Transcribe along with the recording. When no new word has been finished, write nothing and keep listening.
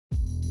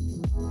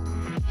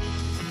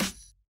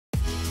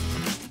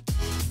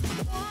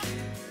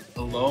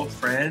Hello,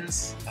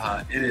 friends.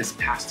 It is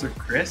Pastor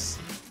Kris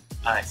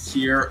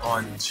here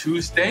on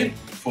Tuesday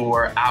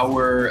for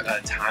our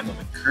time of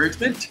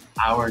encouragement,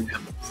 our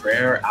time of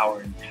prayer,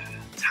 our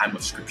time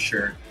of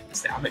scripture.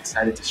 So I'm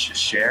excited to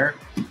share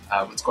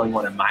what's going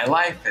on in my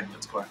life and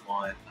what's going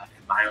on in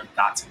my own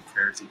thoughts and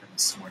prayers even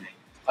this morning.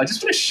 I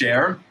just want to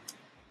share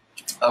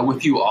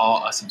with you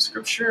all some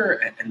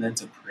scripture and then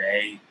to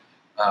pray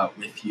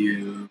with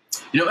you.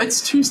 You know,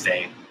 it's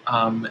Tuesday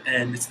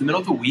and it's the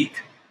middle of the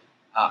week.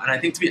 And I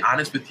think, to be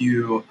honest with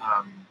you,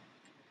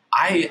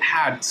 I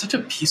had such a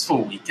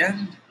peaceful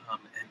weekend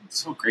and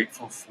so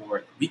grateful for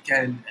the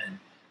weekend and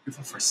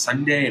grateful for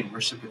Sunday and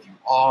worship with you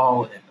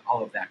all and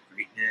all of that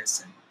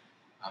greatness.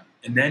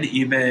 And then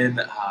even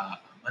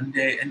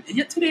Monday. And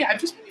yet today, I've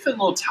just been feeling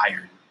a little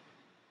tired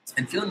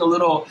and feeling a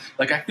little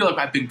like I feel like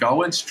I've been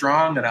going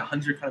strong at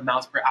 100 kind of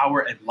miles per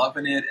hour and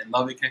loving it and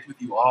loving connecting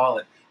with you all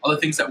and all the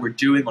things that we're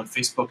doing on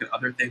Facebook and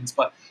other things.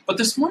 But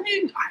this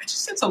morning, I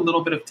just sense a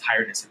little bit of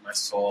tiredness in my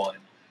soul.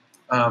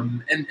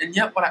 And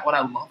yet what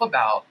I love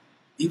about,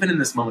 even in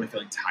this moment of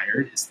feeling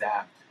tired, is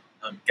that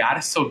God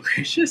is so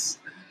gracious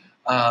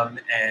and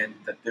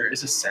that there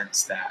is a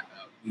sense that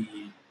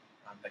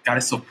that God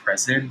is so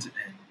present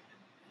and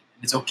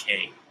it's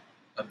okay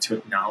to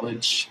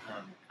acknowledge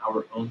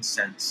our own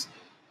sense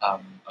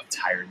of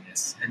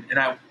tiredness. And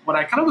what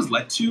I kind of was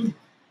led to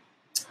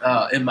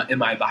in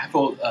my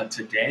Bible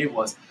today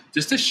was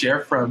just to share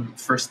from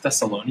 1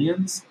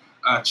 Thessalonians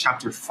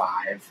chapter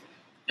 5.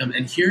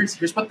 And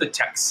here's what the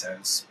text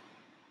says.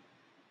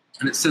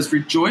 And it says,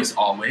 "Rejoice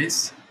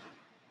always,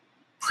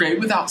 pray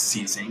without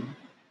ceasing,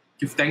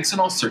 give thanks in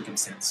all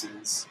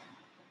circumstances,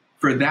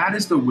 for that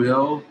is the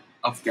will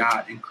of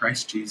God in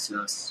Christ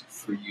Jesus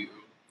for you.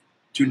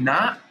 Do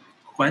not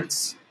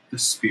quench the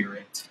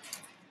spirit.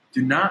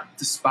 Do not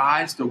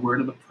despise the word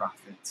of the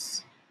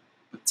prophets,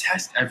 but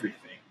test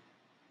everything.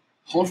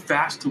 Hold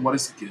fast to what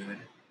is good.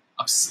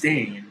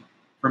 Abstain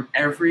from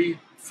every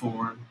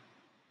form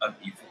of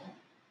evil.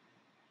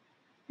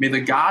 May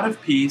the God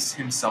of peace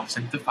himself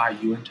sanctify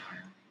you entirely,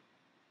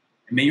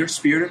 and may your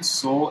spirit and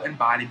soul and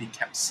body be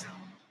kept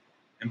sound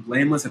and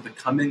blameless at the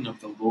coming of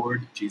the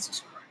Lord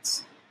Jesus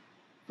Christ.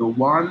 The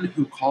one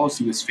who calls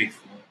you is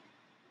faithful,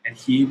 and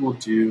he will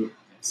do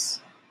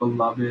this.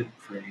 Beloved,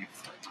 pray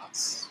for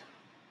us."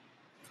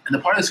 And the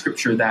part of the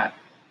scripture that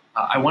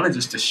I wanted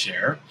just to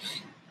share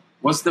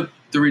was the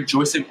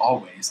rejoicing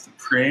always, the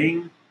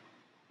praying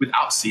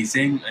without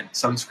ceasing, and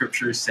some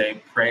scriptures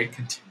say pray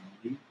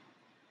continually,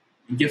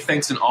 and give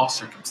thanks in all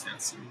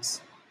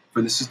circumstances,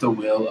 for this is the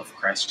will of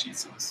Christ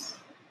Jesus.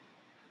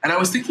 And I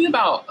was thinking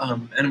about,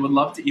 and would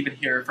love to even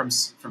hear from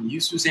you,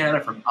 Susanna,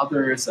 from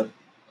others, of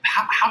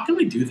how can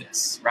we do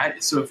this,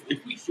 right? So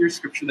if we hear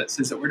scripture that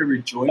says that we're to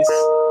rejoice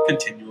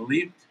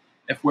continually,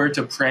 if we're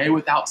to pray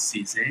without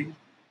ceasing,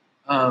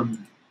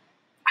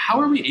 how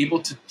are we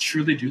able to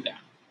truly do that?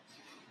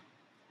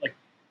 Like,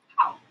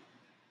 how?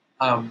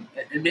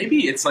 And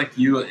maybe it's like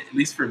you, at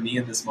least for me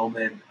in this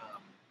moment,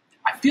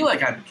 I feel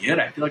like I'm good.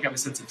 I feel like I have a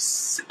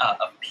sense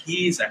of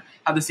peace. I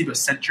have this deep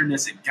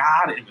centeredness in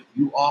God and with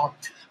you all.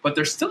 But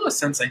there's still a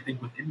sense, I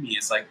think, within me.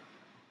 It's like,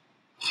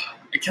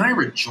 can I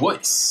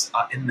rejoice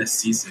in this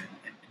season?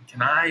 And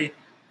can I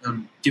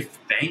give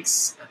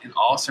thanks in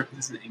all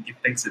circumstances and give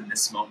thanks in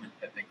this moment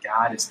that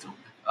God is still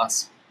with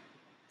us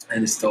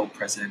and is still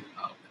present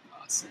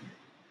with us?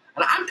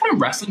 And I'm kind of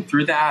wrestling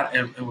through that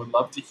and would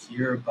love to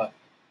hear. But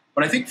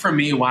I think for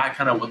me, why I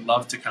kind of would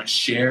love to kind of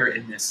share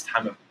in this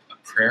time of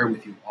prayer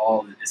with you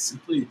all is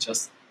simply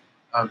just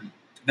that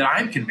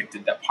I'm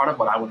convicted that part of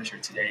what I want to share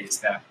today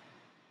is that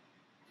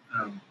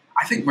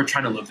I think we're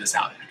trying to live this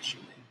out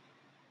actually.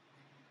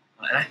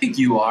 And I think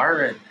you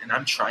are, and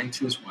I'm trying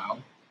to as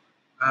well.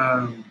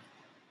 And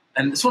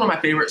it's one of my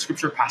favorite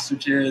scripture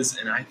passages,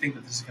 and I think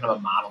that this is kind of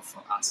a model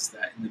for us,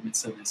 that in the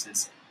midst of this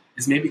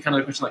is maybe kind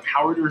of the question like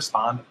how are we to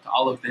respond to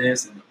all of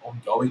this and the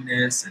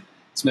ongoingness, and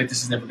it seems like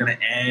this is never going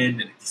to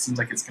end, and it seems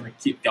like it's going to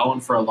keep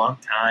going for a long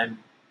time.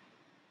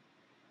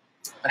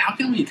 But how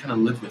can we kind of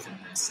live within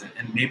this?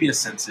 And maybe a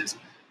sense is,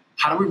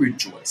 how do we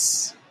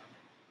rejoice,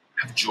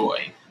 have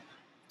joy,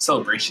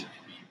 celebration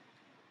maybe,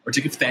 or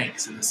to give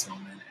thanks in this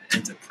moment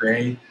and to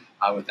pray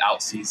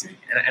without ceasing?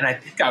 And I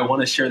think I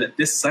want to share that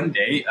this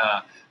Sunday,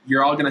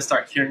 you're all going to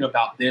start hearing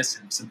about this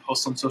and some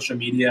posts on social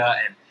media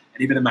and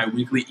even in my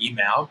weekly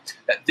email,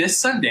 that this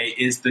Sunday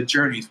is the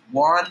Journey's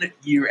 1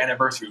 year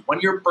anniversary, 1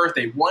 year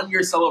birthday, 1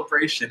 year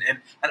celebration. And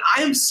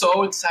I am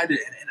so excited.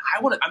 And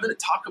I'm going to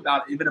talk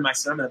about, even in my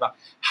sermon, about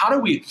how do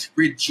we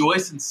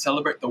rejoice and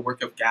celebrate the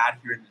work of God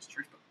here in this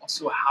church, but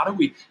also how do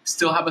we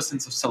still have a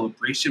sense of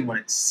celebration when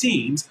it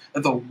seems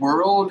that the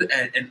world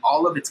and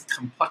all of its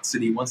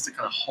complexity wants to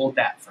kind of hold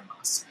that from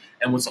us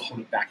and wants to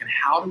hold it back. And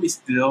how do we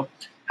still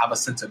have a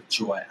sense of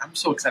joy? I'm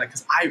so excited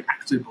because I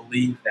actually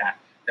believe that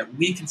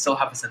we can still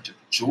have a sense of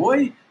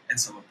joy and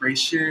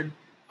celebration,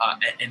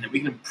 and that we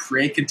can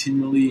pray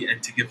continually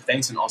and to give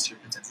thanks in all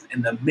circumstances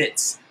in the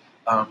midst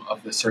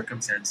of the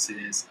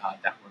circumstances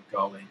that we're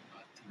going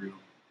through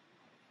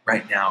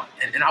right now.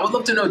 And I would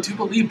love to know, do you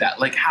believe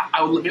that? Like,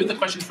 maybe the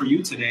question for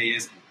you today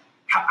is,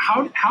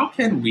 how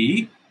can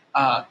we,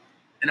 and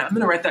I'm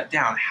going to write that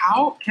down,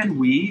 how can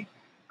we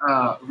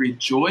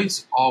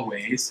rejoice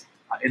always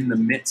in the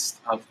midst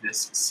of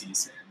this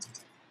season?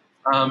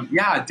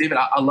 Yeah, David,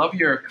 I love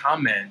your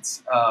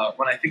comments.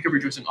 When I think of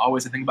rejoicing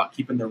always, I think about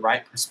keeping the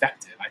right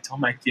perspective. I tell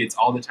my kids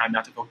all the time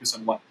not to focus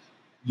on what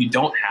you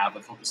don't have,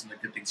 but focus on the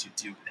good things you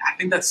do. I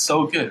think that's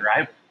so good,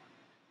 right?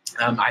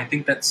 I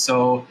think that's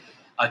so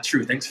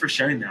true. Thanks for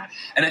sharing that.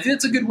 And I think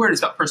that's a good word.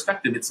 It's about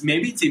perspective. It's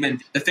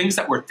even the things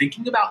that we're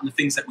thinking about and the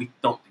things that we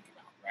don't think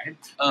about,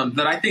 right?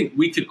 That I think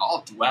we can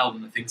all dwell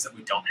in the things that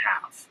we don't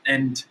have.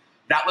 And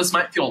that list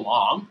might feel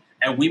long,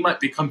 and we might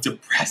become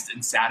depressed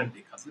and saddened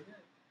because of it.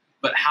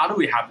 But how do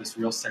we have this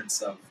real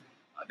sense of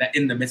that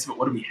in the midst of it,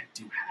 what do we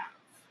do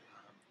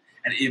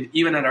have?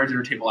 Even at our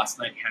dinner table last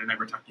night, Hannah and I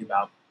were talking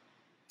about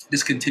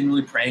just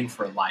continually praying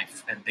for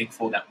life and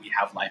thankful that we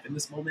have life in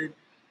this moment.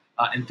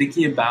 And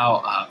thinking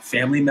about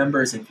family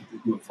members and people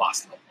who have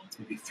lost loved ones,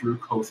 maybe through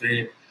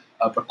COVID,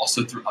 but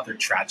also through other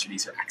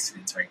tragedies or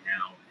accidents right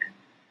now.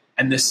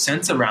 And this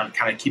sense around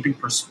kind of keeping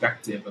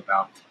perspective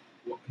about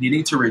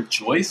needing to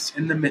rejoice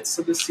in the midst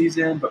of the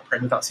season, but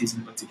praying without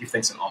season, but to give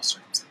thanks in all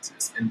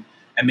circumstances.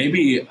 And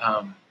maybe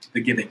the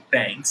giving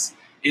thanks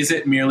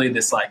isn't merely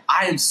this like,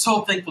 I am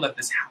so thankful that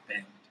this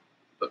happened,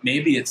 but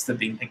maybe it's the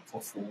being thankful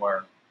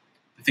for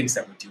the things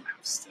that we do have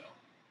still.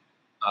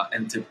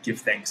 And to give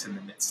thanks in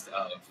the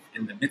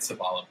midst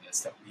of all of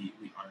this, that we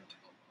aren't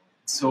alone.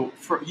 So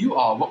for you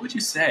all, what would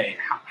you say?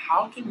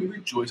 How can we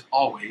rejoice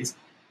always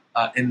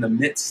in the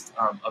midst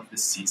of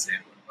this season?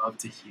 We'd love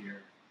to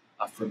hear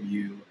from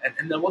you.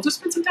 And then we'll just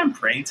spend some time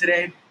praying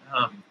today.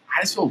 I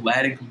just feel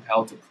led and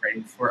compelled to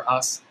pray for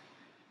us.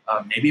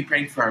 Maybe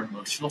praying for our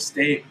emotional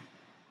state,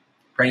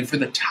 praying for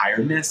the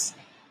tiredness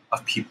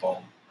of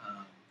people.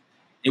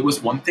 It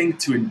was one thing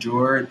to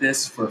endure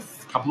this for a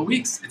couple of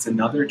weeks. It's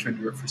another to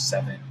endure it for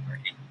 7 or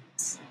 8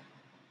 weeks.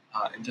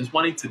 And just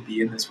wanting to be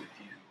in this with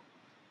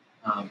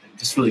you. And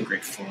just really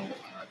grateful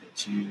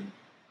that you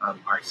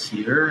are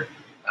here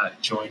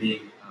joining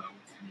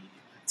with me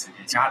today.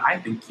 God, I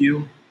thank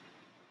you.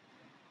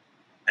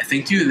 I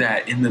thank you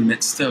that in the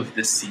midst of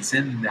this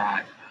season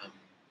that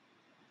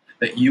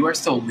you are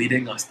still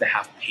leading us to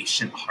have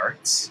patient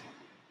hearts,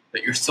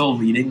 that you're still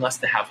leading us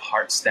to have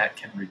hearts that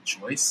can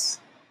rejoice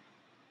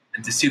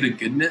and to see the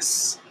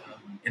goodness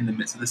in the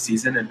midst of the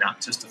season and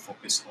not just to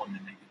focus on the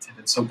negative.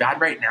 And so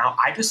God, right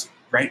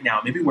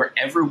now, maybe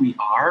wherever we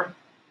are,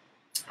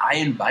 I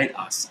invite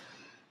us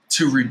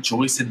to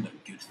rejoice in the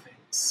good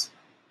things,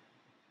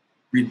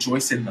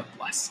 rejoice in the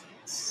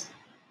blessings,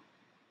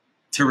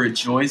 to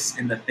rejoice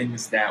in the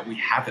things that we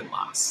haven't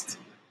lost,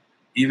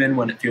 even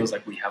when it feels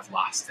like we have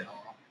lost it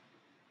all.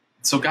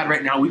 So God,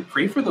 right now, we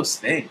pray for those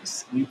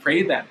things. We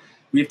pray that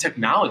we have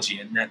technology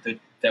and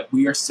that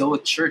we are still a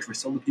church. We're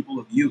still the people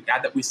of you.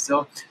 God, that we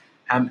still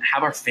have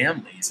our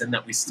families and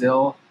that we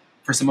still,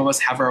 for some of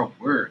us, have our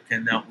work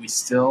and that we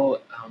still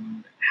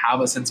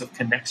have a sense of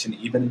connection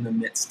even in the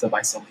midst of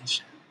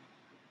isolation.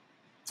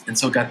 And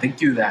so, God, thank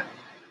you that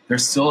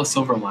there's still a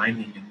silver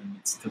lining in the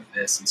midst of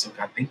this. And so,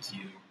 God, thank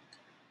you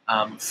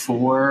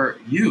for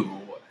you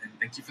and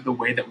thank you for the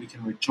way that we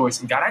can rejoice.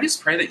 And God, I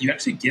just pray that you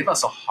actually give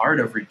us a heart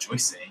of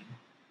rejoicing,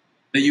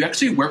 that you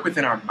actually work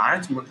within our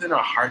minds, work within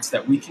our hearts,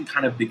 that we can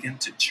kind of begin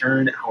to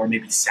turn our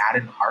maybe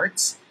saddened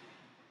hearts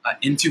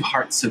into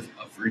hearts of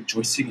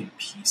rejoicing and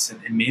peace,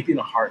 and maybe in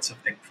hearts of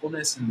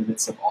thankfulness in the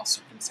midst of all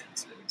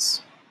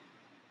circumstances.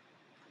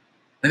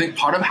 I think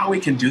part of how we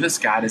can do this,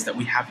 God, is that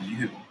we have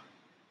you,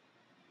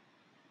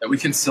 that we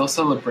can still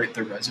celebrate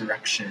the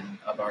resurrection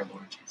of our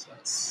Lord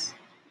Jesus.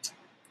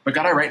 But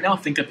God, I right now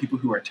think of people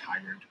who are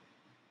tired.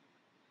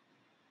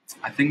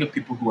 I think of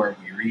people who are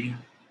weary.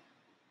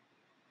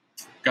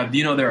 God,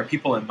 you know, there are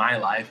people in my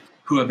life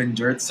who have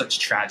endured such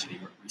tragedy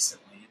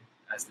recently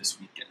as this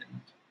weekend.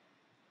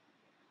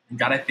 And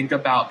God, I think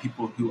about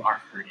people who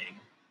are hurting.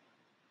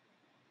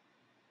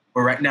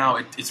 But right now,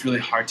 it's really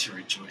hard to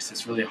rejoice.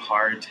 It's really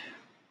hard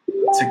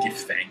to give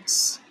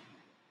thanks.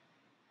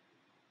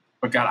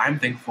 But God, I'm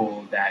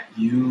thankful that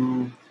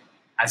you,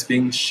 as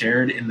being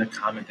shared in the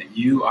comment, that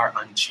you are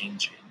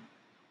unchanging.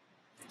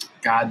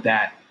 God,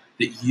 that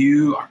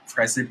you are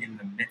present in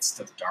the midst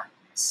of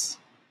darkness,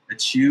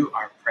 that you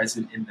are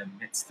present in the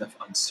midst of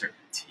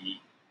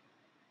uncertainty,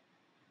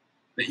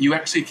 that you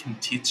actually can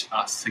teach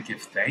us to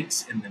give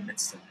thanks in the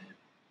midst of it.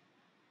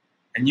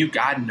 And you,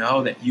 God,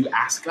 know that you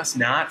ask us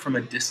not from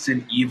a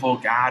distant, evil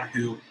God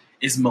who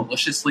is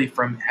maliciously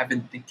from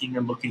heaven thinking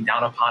and looking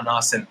down upon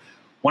us and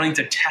wanting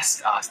to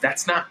test us.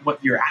 That's not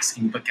what you're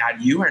asking, but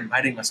God, you are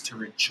inviting us to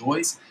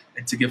rejoice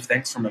and to give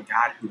thanks from a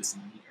God who is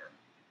near,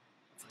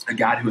 a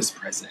God who is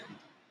present,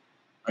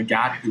 a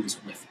God who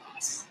is with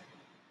us.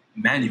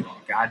 Emmanuel,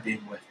 God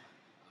being with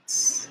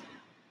us.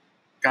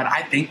 God,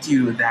 I thank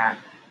you that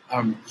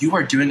you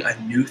are doing a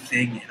new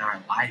thing in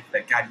our life,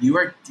 that God, you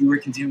are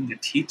continuing to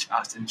teach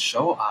us and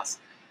show us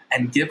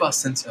and give us a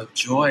sense of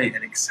joy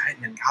and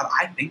excitement. God,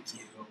 I thank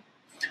you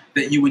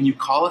that you, when you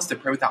call us to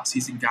pray without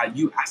ceasing, God,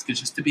 you ask us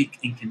just to be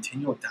in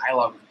continual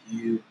dialogue with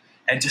you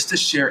and just to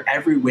share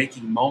every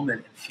waking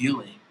moment and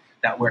feeling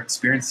that we're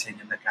experiencing,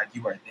 and that, God,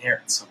 you are there.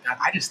 And so, God,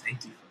 I just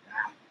thank you for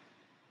that.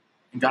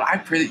 And God, I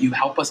pray that you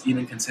help us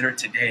even consider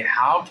today,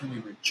 how can we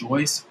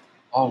rejoice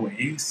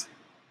always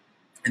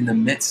in the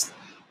midst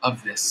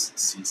of this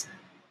season?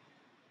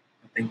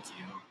 Thank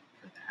you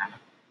for that.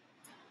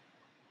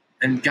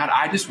 And God,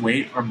 I just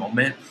wait for a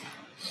moment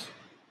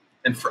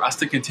and for us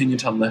to continue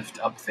to lift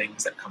up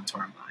things that come to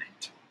our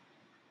mind,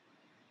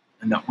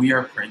 and that we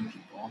are praying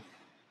people,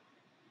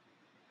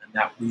 and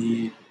that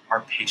we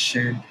are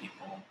patient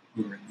people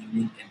who are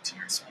leaning into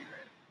your Spirit.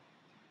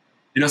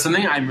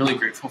 Something I'm really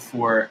grateful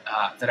for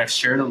that I've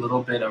shared a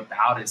little bit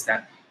about is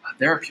that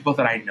there are people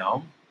that I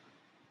know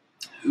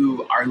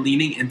who are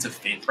leaning into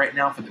faith right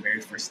now for the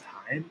very first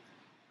time,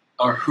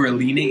 or who are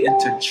leaning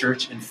into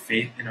church and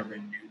faith in a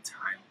renewed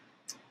time.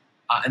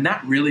 And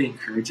that really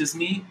encourages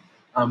me,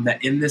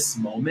 that in this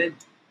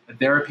moment,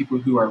 there are people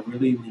who are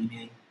really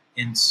leaning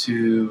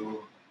into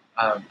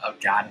of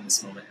God in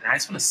this moment. And I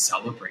just want to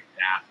celebrate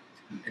that,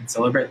 and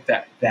celebrate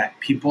that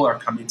people are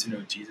coming to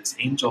know Jesus.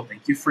 Angel,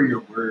 thank you for your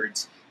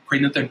words.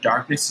 Praying that the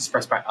darkness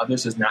expressed by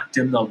others does not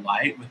dim the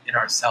light within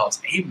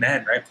ourselves.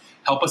 Amen, right?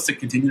 Help us to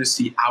continue to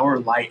see our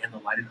light and the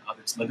light in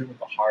others, living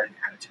with a heart and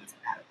attitude of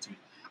gratitude.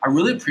 I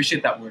really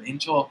appreciate that word,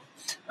 Angel,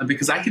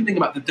 because I can think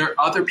about that there are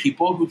other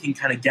people who can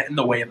kind of get in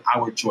the way of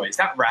our joy. Is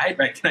that right?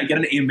 Right? Can I get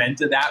an amen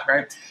to that,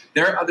 right?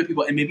 There are other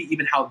people, and maybe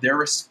even how they're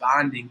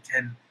responding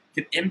can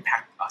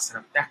impact us and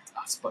affect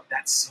us. But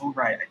that's so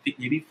right. I think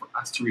maybe for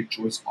us to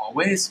rejoice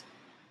always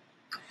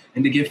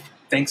and to give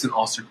thanks in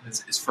all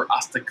circumstances is for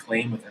us to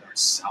claim within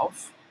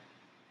ourselves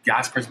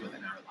God's presence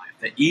within our life.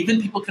 That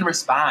even people can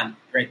respond,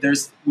 right?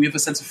 We have a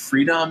sense of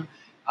freedom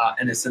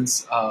and a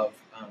sense of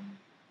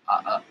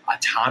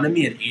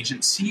autonomy and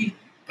agency,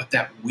 but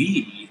that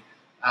we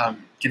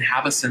can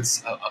have a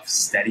sense of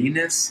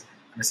steadiness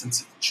and a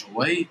sense of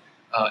joy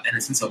and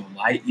a sense of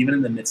light, even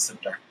in the midst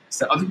of darkness.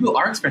 That other people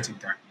are experiencing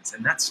darkness,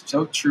 and that's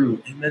so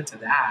true. Amen to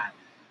that.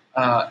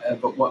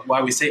 But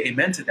why we say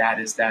amen to that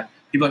is that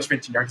people are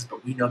experiencing darkness,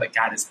 but we know that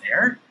God is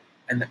there,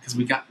 and because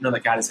we know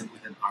that God is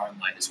within our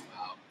light as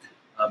well.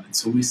 And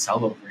so we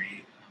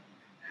celebrate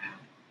that.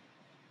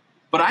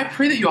 But I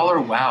pray that you all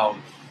are well.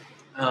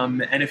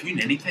 And if you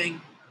need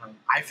anything,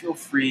 I feel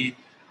free.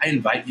 I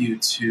invite you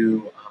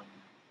to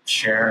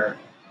share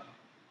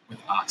with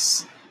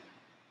us.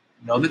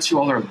 Know that you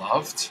all are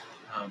loved,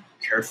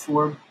 cared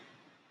for.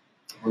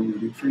 We're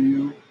rooting for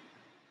you.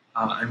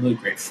 I'm really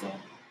grateful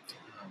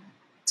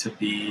to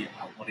be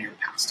one of your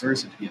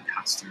pastors and to be a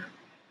pastor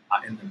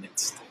in the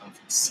midst of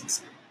this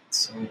season.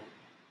 So,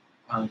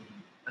 and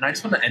I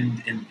just want to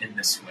end in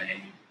this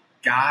way.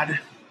 God,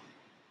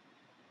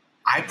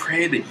 I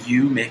pray that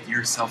you make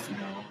yourself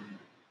known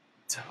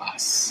to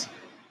us.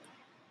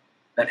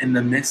 That in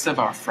the midst of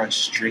our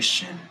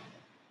frustration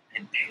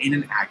and pain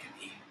and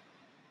agony,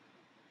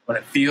 when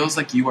it feels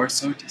like you are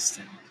so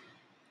distant,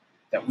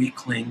 that we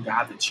cling,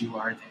 God, that you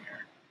are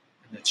there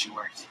and that you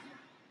are here.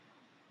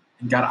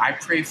 And God, I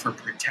pray for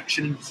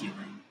protection and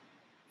healing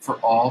for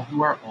all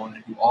who are on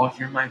and who all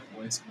hear my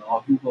voice and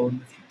all who will in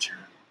the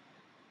future,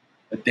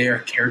 that they are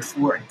cared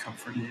for and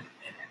comforted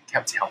and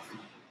kept healthy.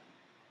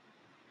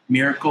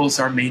 Miracles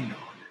are made known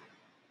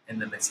in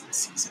the midst of the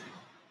season.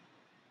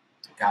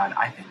 God,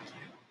 I thank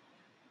you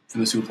for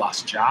those who have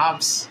lost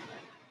jobs,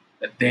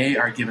 that they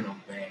are given a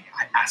way.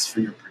 I ask for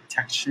your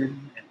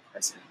protection and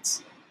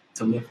presence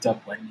to lift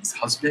up Wendy's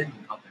husband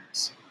and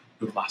others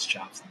who have lost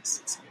jobs in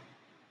this season.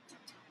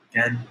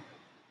 Again,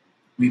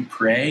 we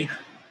pray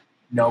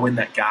knowing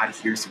that God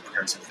hears the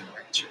prayers of the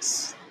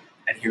righteous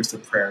and hears the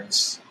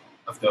prayers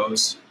of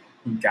those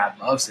whom God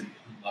loves and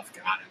who love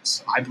God. And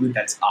so I believe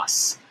that's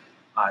us.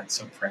 And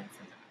so I'm praying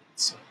for that.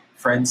 So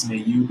friends, may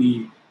you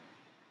be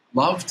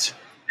loved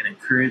and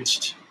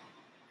encouraged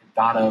and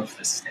thought of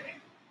this day.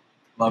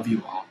 Love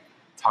you all.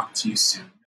 Talk to you soon.